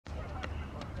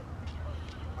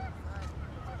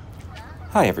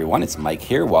Hi everyone, it's Mike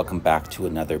here. Welcome back to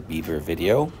another beaver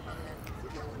video.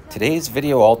 Today's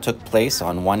video all took place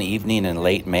on one evening in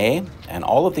late May, and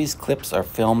all of these clips are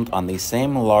filmed on the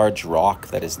same large rock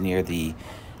that is near the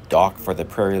dock for the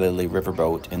Prairie Lily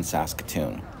riverboat in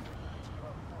Saskatoon.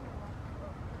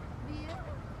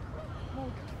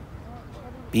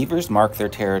 Beavers mark their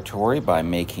territory by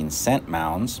making scent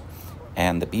mounds,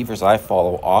 and the beavers I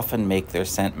follow often make their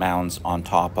scent mounds on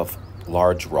top of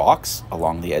large rocks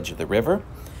along the edge of the river.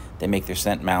 They make their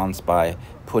scent mounds by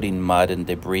putting mud and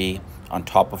debris on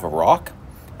top of a rock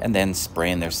and then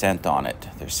spraying their scent on it.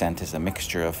 Their scent is a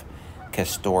mixture of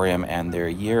castoreum and their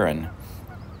urine.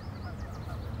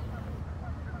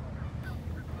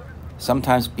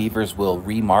 Sometimes beavers will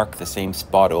remark the same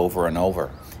spot over and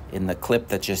over. In the clip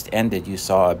that just ended, you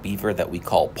saw a beaver that we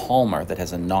call Palmer that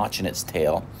has a notch in its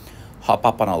tail hop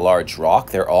up on a large rock.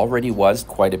 There already was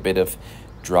quite a bit of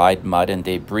dried mud and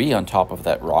debris on top of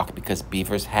that rock because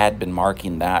beavers had been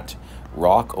marking that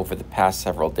rock over the past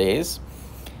several days.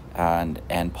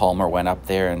 And Palmer went up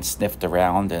there and sniffed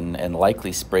around and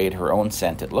likely sprayed her own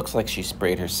scent. It looks like she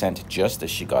sprayed her scent just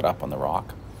as she got up on the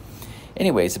rock.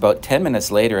 Anyways, about 10 minutes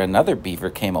later, another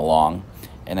beaver came along,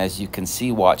 and as you can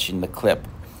see watching the clip,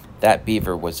 that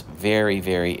beaver was very,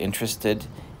 very interested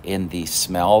in the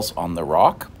smells on the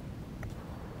rock.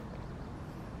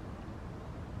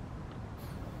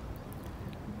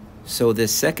 So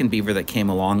this second beaver that came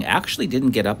along actually didn't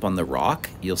get up on the rock.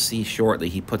 You'll see shortly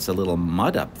he puts a little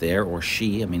mud up there, or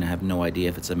she, I mean I have no idea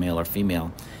if it's a male or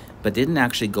female, but didn't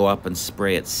actually go up and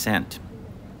spray its scent.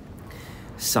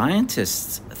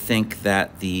 Scientists think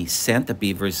that the scent that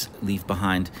beavers leave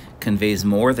behind conveys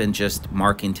more than just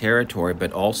marking territory,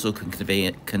 but also can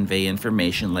convey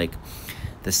information like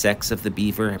the sex of the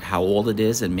beaver, how old it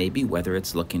is, and maybe whether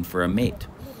it's looking for a mate.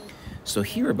 So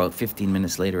here, about 15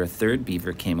 minutes later, a third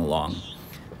beaver came along.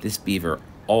 This beaver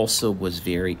also was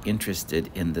very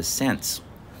interested in the scents.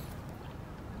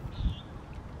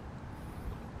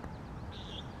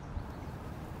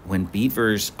 When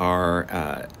beavers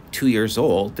are 2 years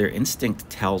old, their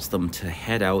instinct tells them to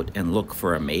head out and look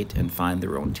for a mate and find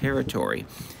their own territory.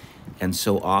 And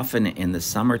so often in the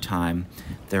summertime,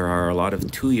 there are a lot of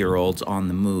 2-year-olds on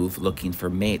the move looking for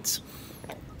mates.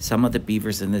 Some of the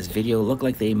beavers in this video look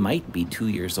like they might be 2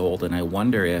 years old, and I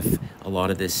wonder if a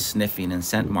lot of this sniffing and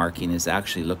scent marking is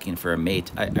actually looking for a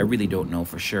mate. I really don't know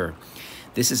for sure.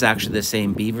 This is actually the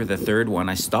same beaver, the third one.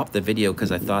 I stopped the video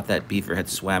because I thought that beaver had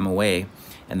swam away,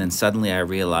 and then suddenly I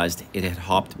realized it had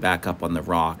hopped back up on the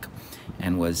rock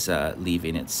and was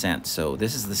leaving its scent. So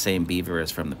this is the same beaver as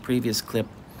from the previous clip.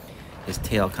 His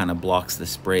tail kind of blocks the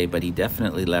spray, but he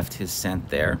definitely left his scent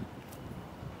there.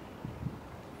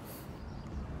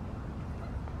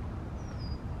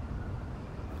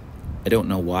 I don't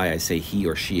know why I say he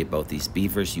or she about these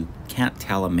beavers. You can't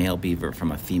tell a male beaver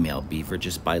from a female beaver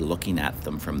just by looking at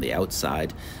them from the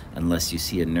outside unless you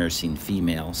see a nursing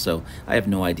female. So I have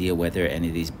no idea whether any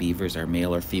of these beavers are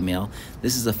male or female.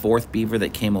 This is the fourth beaver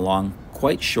that came along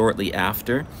quite shortly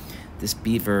after. This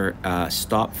beaver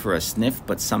stopped for a sniff,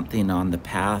 but something on the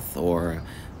path or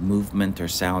movement or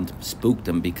sound spooked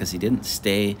him because he didn't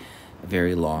stay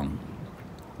very long.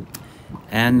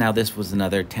 And now this was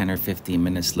another 10 or 15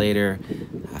 minutes later.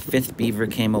 A fifth beaver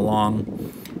came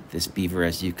along. This beaver,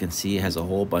 as you can see, has a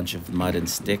whole bunch of mud and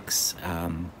sticks,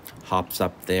 hops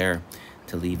up there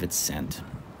to leave its scent.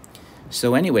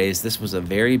 So anyways, this was a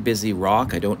very busy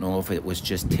rock. I don't know if it was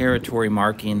just territory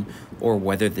marking or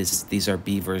whether these are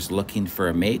beavers looking for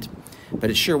a mate, but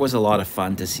it sure was a lot of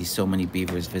fun to see so many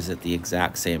beavers visit the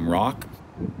exact same rock.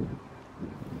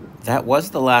 That was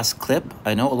the last clip.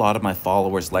 I know a lot of my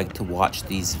followers like to watch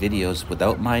these videos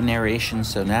without my narration,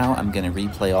 so now I'm going to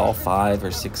replay all 5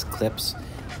 or 6 clips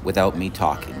without me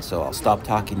talking. So I'll stop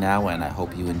talking now, and I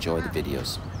hope you enjoy the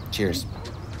videos. Cheers.